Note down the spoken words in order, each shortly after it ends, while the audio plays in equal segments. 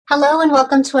Hello and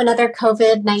welcome to another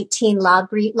COVID-19 law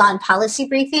and policy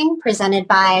briefing presented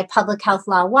by Public Health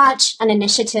Law Watch, an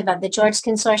initiative of the George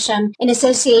Consortium in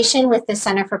association with the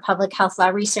Center for Public Health Law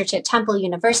Research at Temple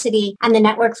University and the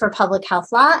Network for Public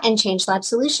Health Law and ChangeLab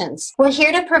Solutions. We're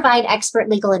here to provide expert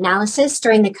legal analysis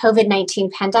during the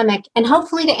COVID-19 pandemic and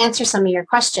hopefully to answer some of your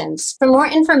questions. For more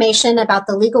information about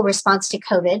the legal response to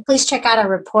COVID, please check out our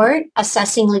report,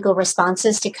 Assessing Legal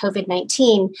Responses to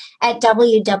COVID-19 at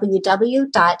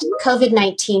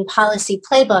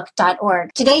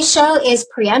www.covid19policyplaybook.org. Today's show is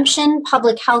Preemption,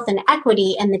 Public Health, and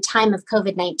Equity in the Time of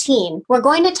COVID-19. We're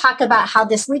going to talk about how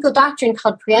this legal doctrine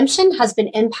called preemption has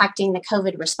been impacting the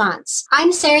COVID response.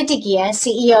 I'm Sarah DeGia,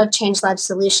 CEO of ChangeLab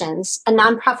Solutions, a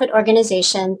nonprofit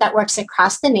organization that works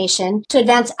across the nation to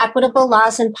advance equitable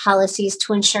laws and policies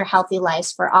to ensure healthy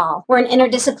lives for all. We're an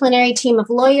interdisciplinary team of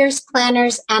lawyers,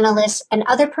 planners, analysts, and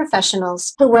other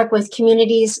professionals who work with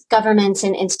communities, governments,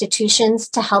 and institutions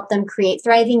to help them create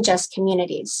thriving, just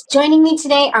communities. Joining me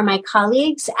today are my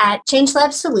colleagues at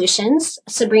ChangeLab Solutions,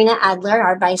 Sabrina Adler,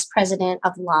 our Vice President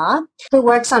of Law, who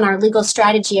works on our legal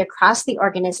strategy across the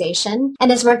organization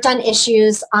and has worked on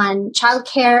issues on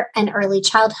childcare and early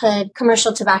childhood,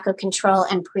 commercial tobacco control,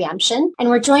 and preemption. And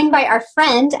we're joined by our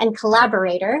friend and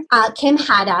collaborator, Kim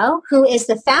Haddow, who is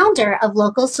the founder of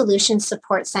Local Solutions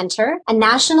Support Center, a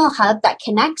national hub that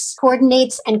connects,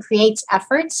 coordinates, and creates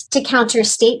efforts to counter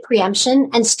state preemption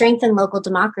and strengthen local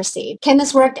democracy. Kim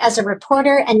has worked as a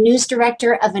reporter and news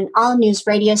director of an all-news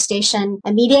radio station,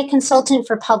 a media consultant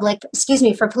for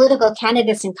political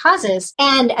candidates and causes,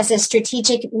 and as a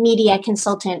strategic media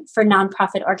consultant for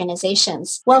nonprofit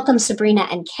organizations. Welcome, Sabrina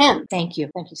and Kim. Thank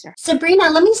you. Thank you, sir. Sabrina,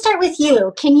 let me start with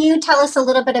you. Can you tell us a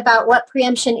little bit about what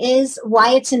preemption is,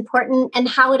 why it's important, and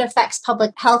how it affects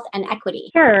public health and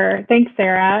equity? Sure. Thanks,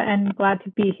 Sarah, and glad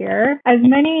to be here. As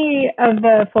many of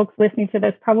the folks listening to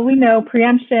this probably know,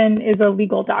 preemption is a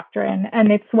legal doctrine,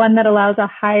 and it's one that allows a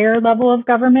higher level of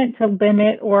government to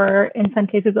limit or, in some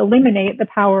cases, eliminate the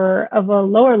power of a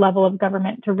lower level of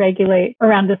government to regulate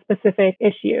around a specific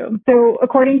issue. So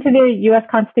according to the U.S.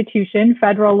 Constitution,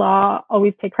 federal law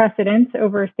always takes precedence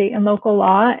over state and local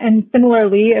law. And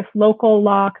similarly, if local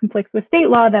law conflicts with state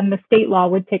law, then the state law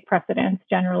would take precedence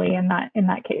generally in that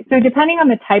case. So depending on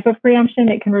the type of preemption,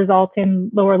 it can result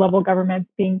in lower level governments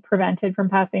being prevented from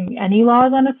passing any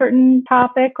laws on a certain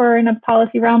topic or in a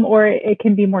policy realm, or it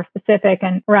can be more specific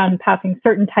and around passing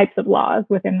certain types of laws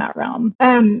within that realm.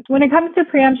 When it comes to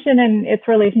preemption and its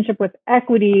relationship with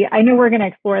equity, I know we're going to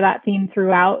explore that theme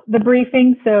throughout the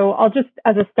briefing. So I'll just,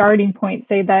 as a starting point,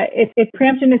 say that if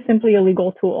preemption is simply a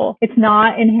legal tool, it's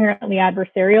not inherently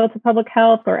adversarial to public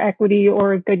health or equity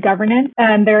or good governance.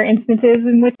 And there are instances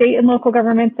in which state and local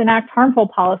governments enact harmful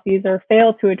policies or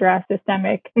fail to address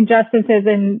systemic injustices,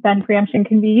 and then preemption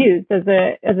can be used as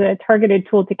a targeted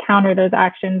tool to counter those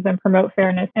actions and promote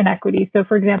fairness and equity. So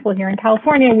for example, here in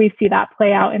California, we see that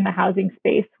play out in the housing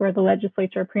space where the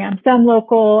legislature preempts some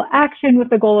local action with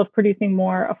the goal of producing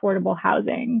more affordable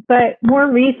housing. But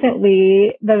more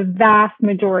recently, the vast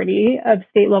majority of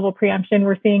state level preemption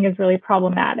we're seeing is really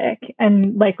problematic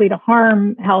and likely to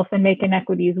harm health and make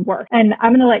inequities worse. And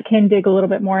I'm going to let Kim dig a little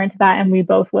bit more into that, and we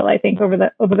both will, I think, over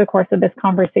the course of this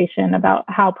conversation about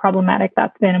how problematic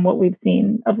that's been and what we've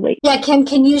seen of late. Yeah, Kim,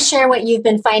 can you share what you've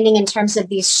been finding in terms of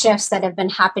these shifts that have been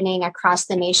happening across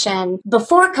the nation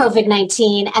before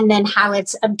COVID-19, and then how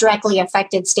it's directly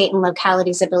affected state and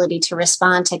localities' ability to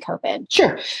respond to COVID?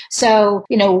 Sure. So,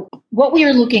 what we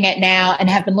are looking at now and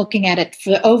have been looking at it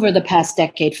for over the past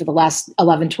decade, for the last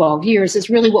 11, 12 years, is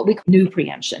really what we call new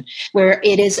preemption, where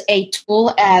it is a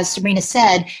tool, as Sabrina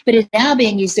said, but it's now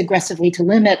being used aggressively to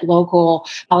limit local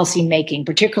policy making,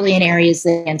 particularly in areas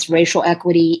against racial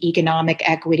equity, economic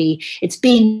equity. It's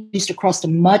being used across a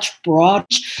much broader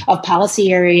of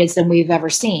policy areas than we've ever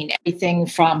seen. Everything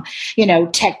from,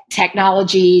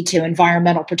 technology to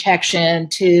environmental protection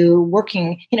to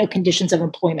working, conditions of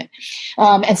employment.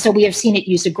 And so we have seen it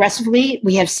used aggressively.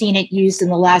 We have seen it used in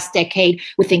the last decade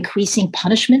with increasing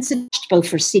punishments, both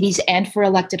for cities and for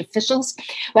elected officials.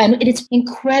 And it's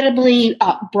incredibly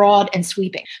broad and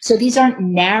sweeping. So these aren't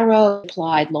narrow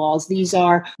applied laws. These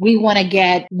are, we want to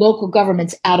get local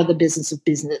governments out of the business of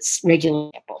business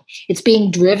regulating. It's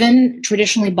being driven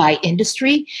traditionally by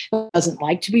industry, who doesn't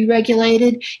like to be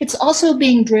regulated. It's also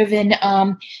being driven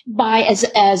by, as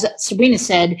Sabrina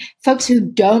said, folks who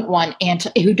don't want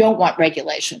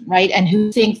regulation, right? And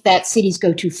who think that cities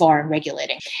go too far in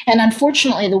regulating. And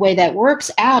unfortunately, the way that works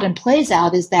out and plays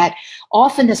out is that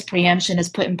Often this preemption is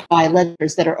put in by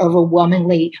legislators that are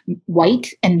overwhelmingly white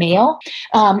and male,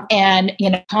 and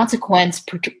consequence,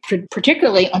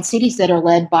 particularly on cities that are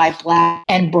led by Black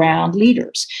and brown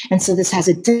leaders. And so this has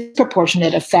a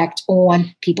disproportionate effect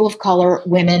on people of color,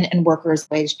 women, and workers'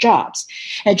 wage jobs.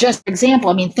 And just for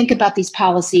example, think about these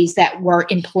policies that were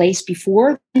in place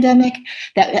before the pandemic,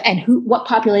 what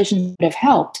populations would have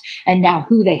helped, and now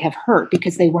who they have hurt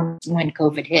because they weren't when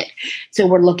COVID hit. So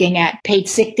we're looking at paid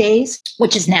sick days,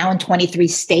 which is now in 23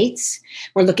 states.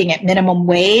 We're looking at minimum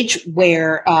wage,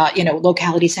 where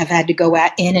localities have had to go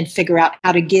in and figure out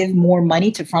how to give more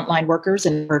money to frontline workers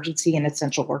and emergency and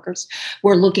essential workers.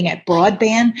 We're looking at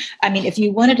broadband. If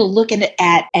you wanted to look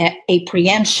at a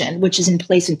preemption, which is in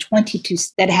place in 22,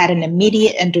 that had an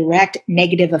immediate and direct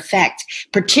negative effect,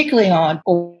 particularly on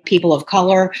people of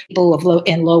color, people of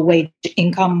low wage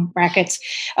income brackets,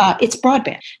 it's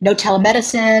broadband. No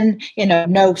telemedicine,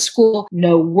 no school,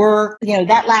 no work.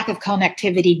 That lack of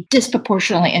connectivity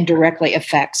disproportionately and directly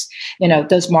affects,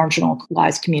 those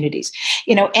marginalized communities.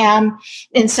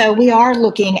 And so we are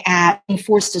looking at being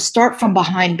forced to start from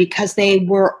behind because they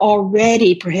were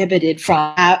already prohibited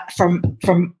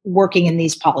from working in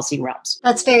these policy realms.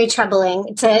 That's very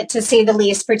troubling to say the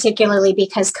least, particularly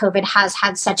because COVID has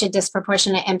had such a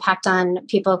disproportionate impact on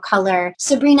people of color.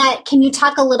 Sabrina, can you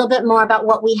talk a little bit more about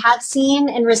what we have seen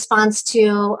in response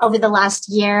to, over the last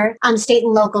year, state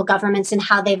and local governments and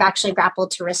how they've actually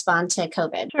grappled to respond to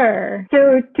COVID? Sure.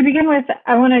 So to begin with,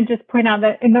 I want to just point out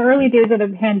that in the early days of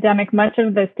the pandemic, much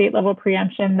of the state level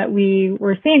preemption that we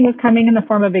were seeing was coming in the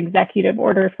form of executive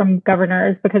orders from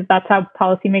governors, because that's how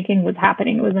policymaking was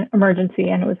happening. It was an emergency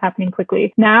and it was happening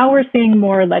quickly. Now we're seeing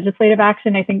more legislative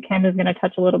action. I think Kim is going to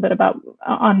touch a little bit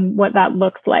on what that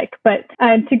looks like. But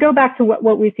to go back to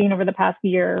what we've seen over the past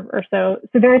year or so,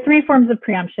 there are three forms of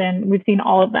preemption. We've seen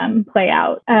all of them play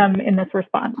out in this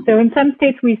response. So in some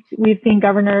states, we've seen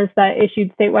governors that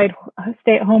issued statewide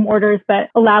stay-at-home orders that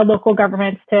allowed local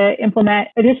governments to implement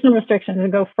additional restrictions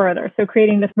and go further. So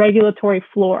creating this regulatory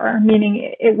floor,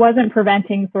 meaning it wasn't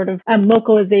preventing sort of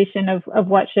localization of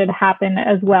what should happen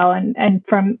as well, and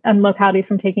localities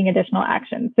from taking additional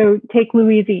action. So take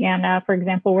Louisiana, for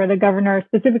example, where the governor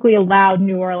specifically allowed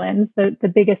New Orleans,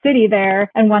 the biggest city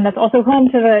there, and one that's also home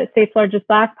to the state's largest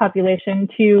Black population,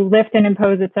 to lift and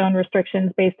impose its own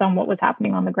restrictions based on what was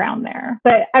happening on the ground there.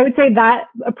 But I would say that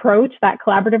approach, that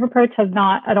collaborative approach, has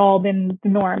not at all been the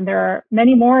norm. There are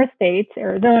many more states,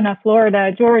 Arizona,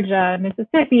 Florida, Georgia,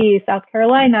 Mississippi, South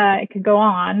Carolina, it could go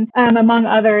on, among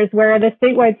others, where the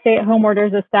statewide stay-at-home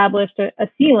orders established a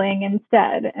ceiling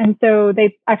instead. And so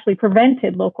they actually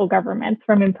prevented local governments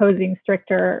from imposing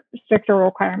stricter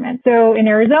requirements. So in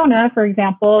Arizona, for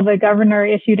example, the governor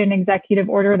issued an executive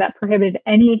order that prohibited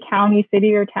any county,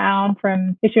 city, or town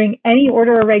from issuing any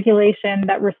order or regulation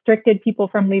that restricted people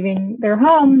from leaving their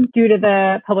home due to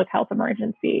the public health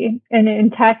emergency. And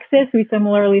in Texas, we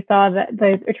similarly saw that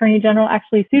the Attorney General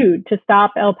actually sued to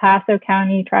stop El Paso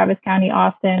County, Travis County,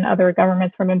 Austin, other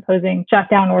governments from imposing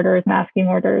shutdown orders, masking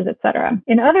orders, etc.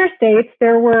 In other states,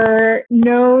 there were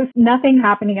nothing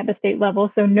happening at the state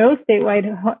level, so no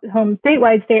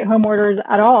statewide stay-at-home orders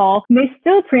at all. And they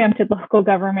still preempted local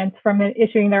governments from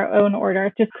issuing their own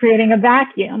order, just creating a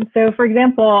vacuum. So, for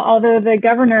example, although the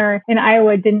governor in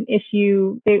Iowa didn't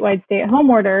issue statewide stay-at-home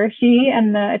order, she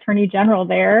and the Attorney General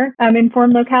there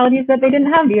informed localities that they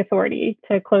didn't have the authority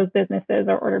to close businesses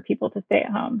or order people to stay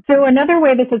at home. So another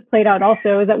way this has played out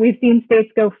also is that we've seen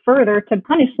states go further to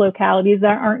punish localities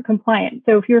that aren't compliant.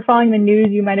 So if you're following the news,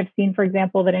 you might have seen, for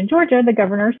example, that in Georgia, the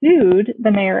governor sued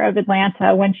the mayor of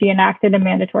Atlanta when she enacted a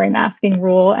mandatory masking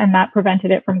rule, and that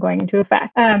prevented it from going into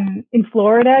effect. In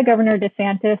Florida, Governor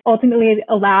DeSantis ultimately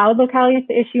allowed localities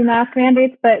to issue mask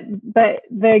mandates, but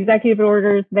the executive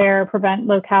orders there prevent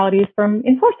localities from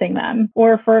enforcing them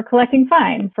or for collecting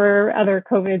fines for other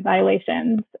COVID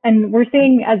violations. And we're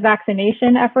seeing, as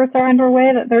vaccination efforts are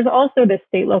underway, that there's also this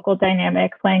state-local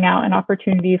dynamic playing out, an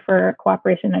opportunity for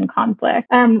cooperation and conflict.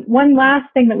 One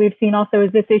last thing that we've seen also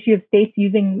is this issue of states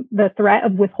using the threat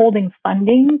of withholding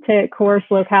funding to coerce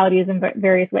localities in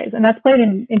various ways. And that's played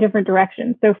in different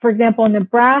directions. So, for example, in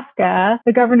Nebraska,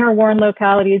 the governor warned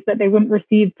localities that they wouldn't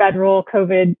receive federal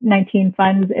COVID-19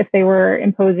 funds if they were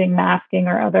imposing masking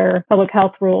or other public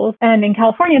health rules. And in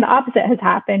California, the opposite has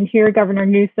happened. Here, Governor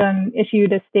Newsom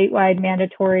issued a statewide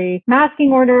mandatory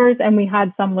masking orders, and we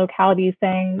had some localities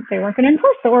saying they weren't going to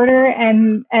enforce the order.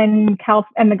 And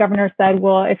the governor said,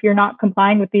 well, if you're not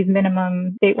complying with these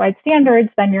minimum statewide standards,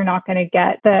 then you're not going to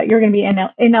you're going to be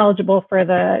ineligible for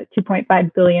the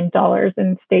 $2.5 billion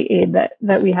in state aid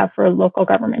that we have for local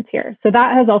governments here. So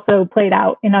that has also played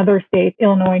out in other states,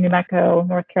 Illinois, New Mexico,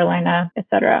 North Carolina, Sabrina, et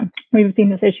cetera. We've seen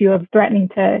this issue of threatening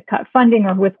to cut funding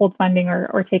or withhold funding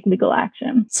or take legal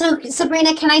action. So,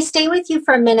 Sabrina, can I stay with you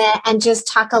for a minute and just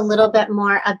talk a little bit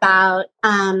more about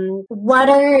what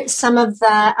are some of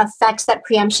the effects that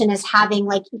preemption is having?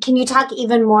 Like, can you talk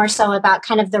even more so about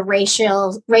kind of the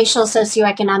racial,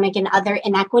 socioeconomic, and other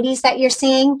inequities that you're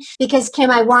seeing? Because,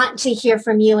 Kim, I want to hear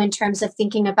from you in terms of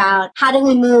thinking about how do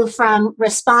we move from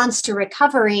response to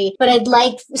recovery, but I'd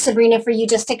like, Sabrina, for you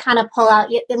just to kind of pull out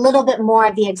a little bit more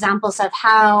of the examples of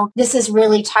how this is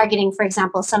really targeting, for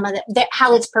example, some of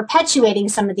how it's perpetuating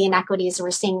some of the inequities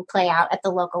we're seeing play out at the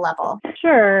local level.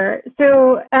 Sure.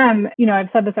 So, I've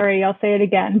said this already, I'll say it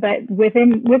again, but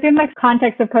within the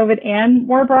context of COVID and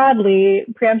more broadly,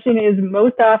 preemption is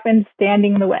most often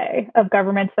standing in the way of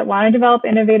governments that want to develop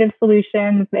innovative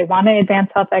solutions. They want to advance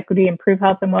health equity, improve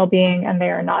health and well-being, and they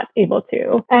are not able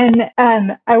to. And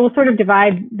I will sort of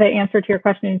divide the answer to your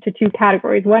question into two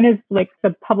categories. One is like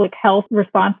the public health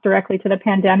response directly to the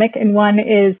pandemic, and one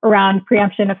is around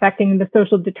preemption affecting the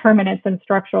social determinants and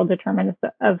structural determinants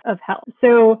of health.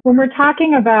 So when we're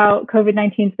talking about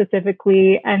COVID-19 specifically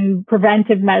and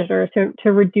preventive measures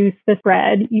to reduce the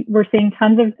spread, we're seeing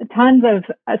tons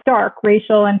of stark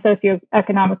racial and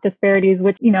socioeconomic disparities,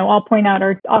 which, I'll point out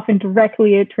are often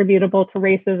directly attributable to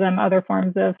racism, other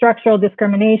forms of structural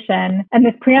discrimination. And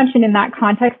this preemption in that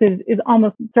context is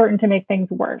almost certain to make things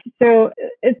worse. So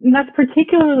and that's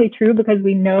particularly true because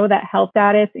we know that health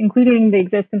status, including the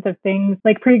existence of things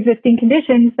like pre-existing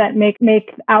conditions that make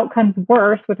outcomes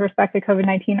worse with respect to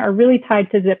COVID-19, are really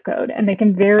tied to zip code, and they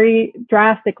can vary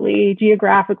drastically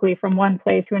geographically from one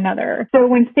place to another. So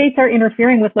when states are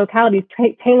interfering with localities,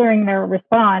 tailoring their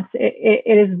response,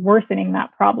 it is worsening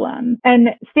that problem. And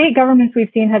state governments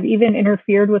we've seen have even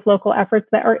interfered with local efforts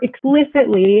that are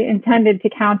explicitly intended to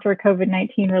counter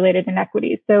COVID-19 related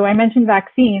inequities. So I mentioned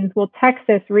vaccines. Well,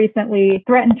 Texas recently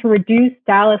threatened to reduce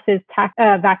Dallas's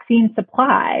vaccine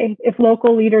supply if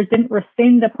local leaders didn't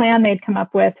rescind the plan they'd come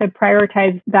up with to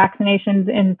prioritize vaccinations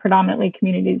in predominantly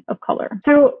communities of color.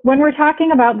 So when we're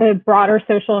talking about the broader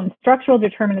social and structural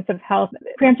determinants of health,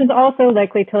 preemption is also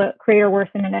likely to create or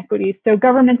worsen inequities. So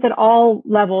governments at all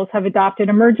levels have adopted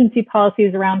emergency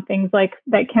policies around things like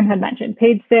that Kim had mentioned: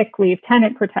 paid sick leave,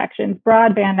 tenant protections,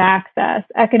 broadband access,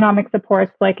 economic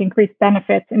supports like increased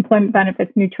benefits, employment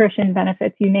benefits, nutrition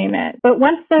benefits, you name it. But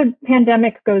once the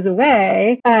pandemic goes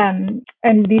away, and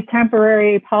these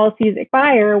temporary policies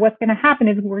expire, what's going to happen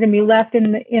is we're going to be left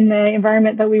in the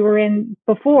environment that we were in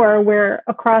before, where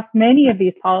across many of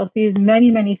these policies,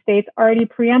 many states already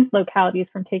preempt localities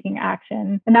from taking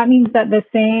action. And that means that the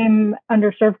same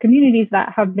underserved communities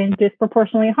that have been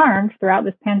disproportionately harmed throughout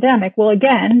this pandemic will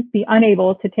again be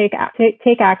unable to take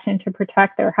action to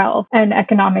protect their health and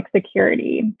economic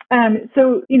security.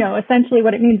 So, essentially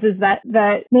what it means is that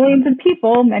millions of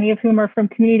people, many of whom are from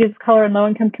communities of color and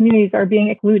low-income communities, are being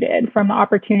excluded from the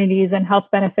opportunities and health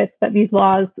benefits that these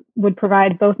laws would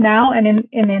provide both now and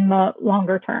in the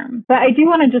longer term. But I do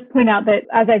want to just point out that,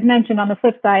 as I've mentioned, on the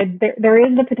flip side, there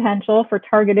is the potential for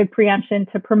targeted preemption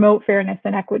to promote fairness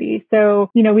and equity. So,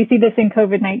 we see this in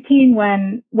COVID-19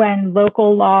 when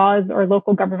local laws or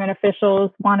local government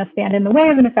officials want to stand in the way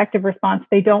of an effective response.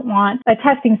 They don't want a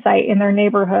testing site in their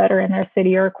neighborhood or in their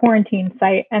city or a quarantine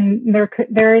site. And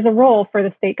there is a role for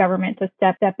the state government to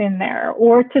step in there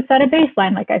or to set a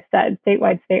baseline, like I said,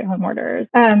 statewide stay-at-home orders.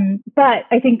 But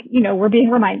I think, we're being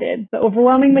reminded the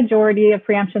overwhelming majority of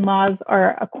preemption laws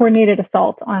are a coordinated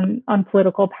assault on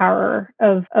political power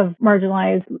of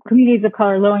marginalized communities of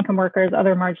color, low-income workers,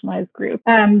 other marginalized groups.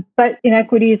 But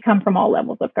inequities come from all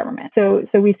levels of government. So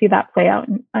we see that play out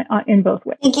in both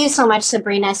ways. Thank you so much,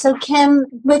 Sabrina. So Kim,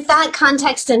 with that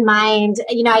context in mind,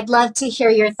 I'd love to hear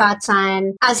your thoughts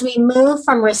on, as we move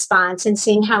from response and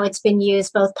seeing how it's been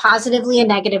used both positively and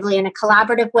negatively in a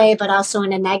collaborative way, but also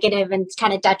in a negative and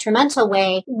kind of detrimental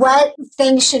way, what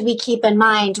things should we keep in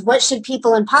mind? What should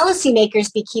people and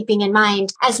policymakers be keeping in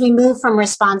mind as we move from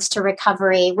response to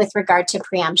recovery with regard to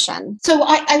preemption? So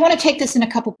I want to take this in a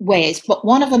couple ways, but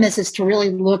one of them is to really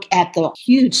look at the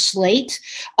huge slate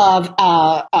of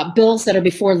bills that are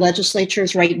before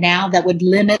legislatures right now that would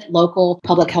limit local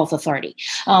public health authority.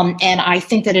 And I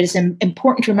think that it is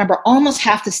important to remember almost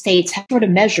half the states have sort of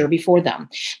measure before them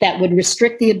that would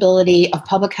restrict the ability of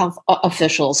public health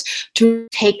officials to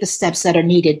take the steps that are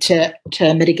needed to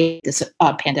mitigate this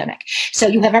pandemic. So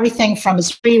you have everything from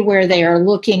Missouri, where they are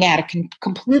looking at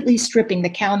completely stripping the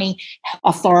county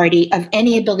authority of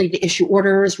any ability to issue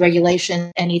orders,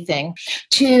 regulation, anything,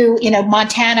 to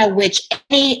Montana, which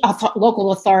any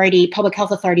local authority, public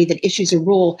health authority that issues a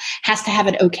rule has to have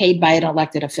it okayed by an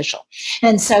elected official.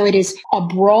 And so it is a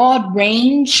broad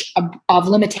range range of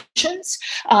limitations,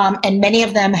 and many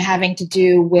of them having to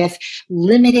do with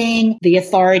limiting the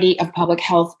authority of public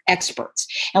health experts.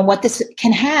 And what this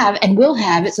can have and will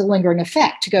have is a lingering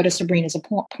effect, to go to Sabrina's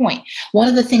point. One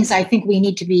of the things I think we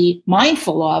need to be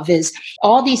mindful of is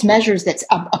all these measures that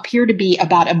appear to be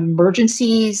about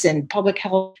emergencies and public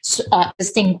health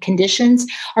existing conditions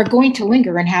are going to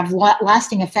linger and have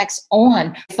lasting effects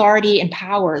on authority and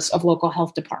powers of local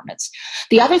health departments.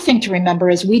 The other thing to remember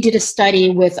is we did a study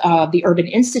with the Urban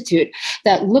Institute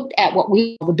that looked at what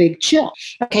we call the big chill.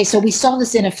 Okay, so we saw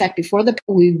this in effect before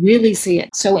we really see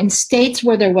it. So in states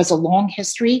where there was a long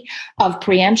history of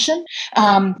preemption,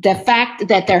 the fact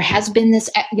that there has been this,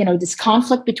 this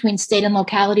conflict between state and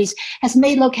localities has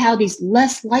made localities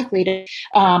less likely to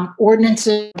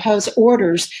impose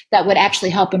orders that would actually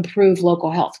help improve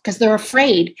local health because they're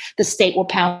afraid the state will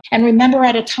pound. And remember,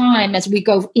 at a time as we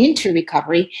go into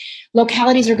recovery,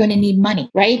 localities are going to need money,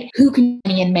 right? Who can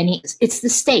money in many? It's the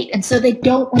state. And so they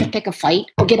don't want to pick a fight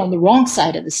or get on the wrong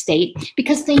side of the state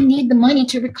because they need the money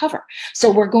to recover.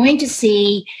 So we're going to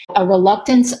see a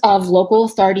reluctance of local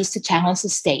authorities to challenge the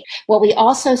state. What we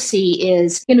also see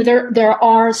is, there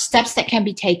are steps that can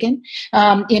be taken,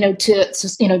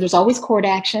 there's always court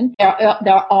action.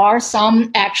 There are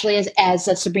some, actually,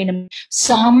 as Sabrina,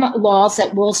 some laws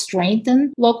that will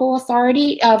strengthen local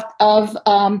authority of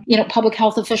public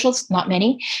health officials. Not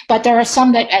many, but there are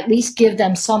some that at least give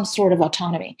them some sort of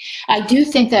autonomy. I do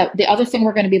think that the other thing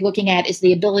we're going to be looking at is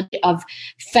the ability of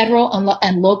federal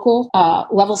and local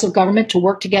levels of government to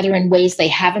work together in ways they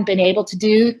haven't been able to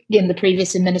do in the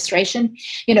previous administration.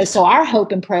 So our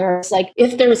hope and prayer is, like,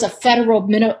 if there is a federal,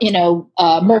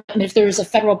 if there is a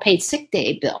federal paid sick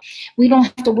day bill, we don't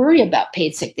have to worry about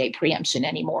paid sick day preemption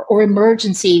anymore or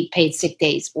emergency paid sick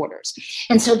days orders.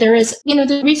 And so there is,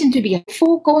 the reason to be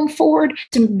hopeful going forward.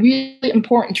 It's really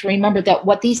important to remember that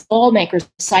what these lawmakers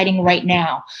are deciding right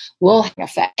now will have an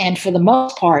effect. And for the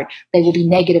most part, they will be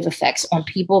negative effects on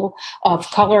people of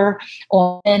color,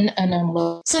 on men and on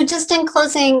low. So just in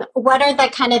closing, what are the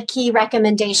kind of key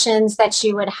recommendations that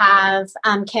you would have,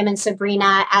 Kim and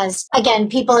Sabrina, as, again,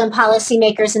 people and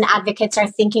policymakers and advocates are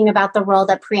thinking about the role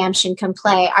that preemption can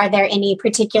play? Are there any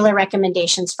particular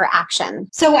recommendations for action?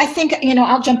 So I think,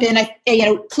 I'll jump in.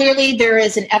 Clearly there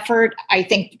is an effort, I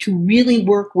think, to really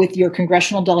work with your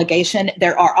congressional delegation.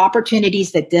 There are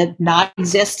opportunities that did not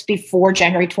exist before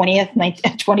January 20th,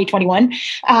 2021.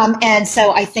 And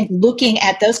so I think looking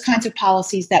at those kinds of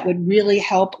policies that would really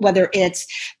help, whether it's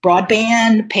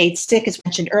broadband, paid sick, as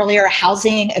mentioned earlier,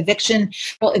 housing, eviction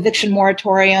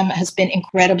moratorium has been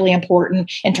incredibly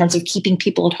important in terms of keeping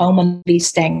people at home and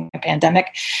staying in a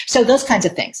pandemic. So those kinds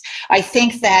of things. I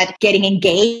think that getting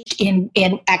engaged in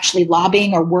actually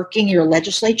lobbying or working your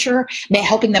legislature,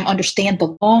 helping them understand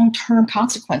the long-term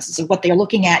consequences of what they're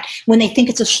looking at when they think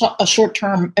it's a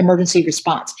short-term emergency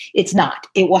response. It's not.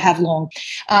 It will have long.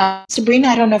 Sabrina,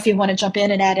 I don't know if you want to jump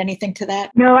in and add anything to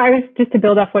that. No, I was just to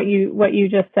build off what you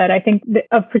just said. I think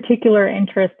of particular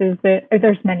interest is that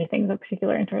there's many things of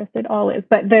particular interest. It all is,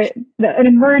 but an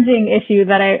emerging issue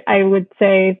that I would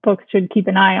say folks should keep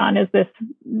an eye on is this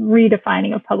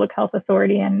redefining of public health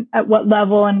authority and at what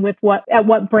level and at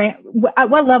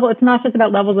what level. It's not just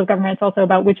about levels of government. It's also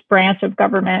about which branch of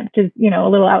government, which is, a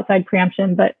little outside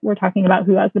preemption, but we're talking about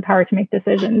who has the power to make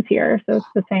decisions here. So it's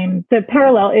the same. The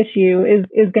parallel issue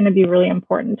is going to be really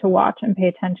important to watch and pay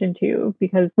attention to,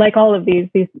 because like all of these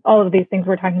things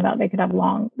we're talking about, they could have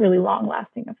really long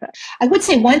lasting effects. I would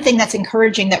say one thing that's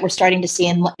encouraging that we're starting to see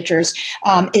in lectures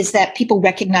is that people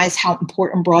recognize how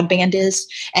important broadband is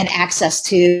and access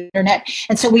to internet.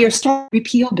 And so we are starting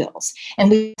repeal bills. And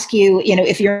we ask you,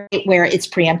 if you're where it's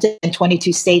preempted and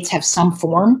 22 states have some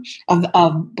form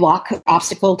of block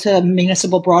obstacle to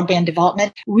municipal broadband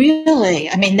development, really,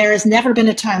 there has never been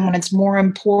a time when it's more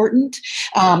important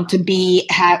to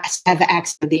have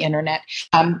access to the internet.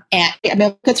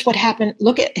 Look what happened.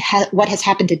 Look at what has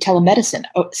happened to telemedicine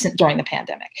during the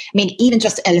pandemic. Even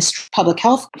just as public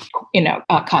health,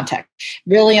 context,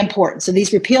 really important. So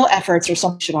these repeal efforts are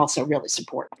something we should also really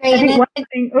support. I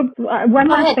think one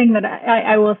last thing that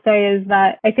I will say is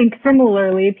that I think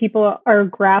similarly, people are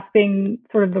grasping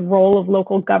sort of the role of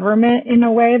local government in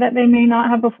a way that they may not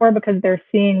have before, because they're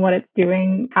seeing what it's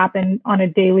doing happen on a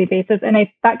daily basis. And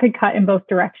that could cut in both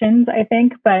directions, I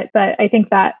think. But I think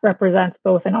that represents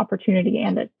both an opportunity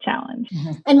and a challenge.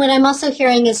 Mm-hmm. And what I'm also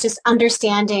hearing is just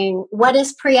understanding what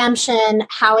is preemption,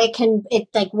 how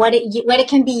what it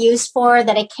can be used for,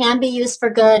 that it can be used for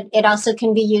good. It also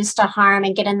can be used to harm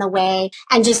and get in the way,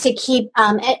 and just to keep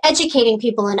educating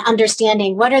people and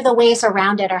understanding what are the ways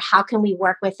around it, or how can we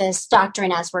work with this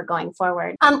doctrine as we're going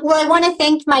forward. Well, I want to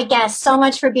thank my guests so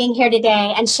much for for being here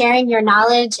today and sharing your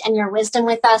knowledge and your wisdom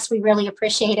with us. We really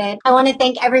appreciate it. I want to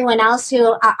thank everyone else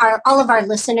who are all of our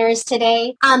listeners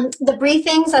today. The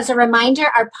briefings, as a reminder,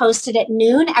 are posted at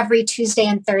noon every Tuesday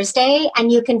and Thursday,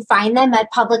 and you can find them at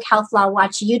Public Health Law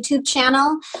Watch YouTube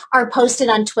channel, or posted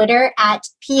on Twitter at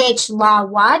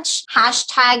PHLawWatch,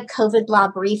 hashtag COVID Law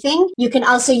Briefing. You can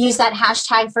also use that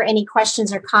hashtag for any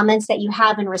questions or comments that you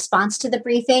have in response to the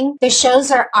briefing. The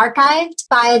shows are archived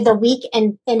by the Week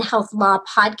in Health Law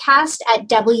podcast at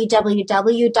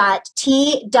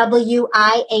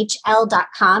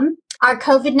www.twihl.com. Our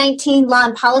COVID-19 law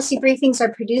and policy briefings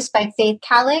are produced by Faith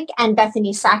Kallick and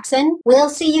Bethany Saxon. We'll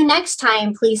see you next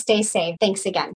time. Please stay safe. Thanks again.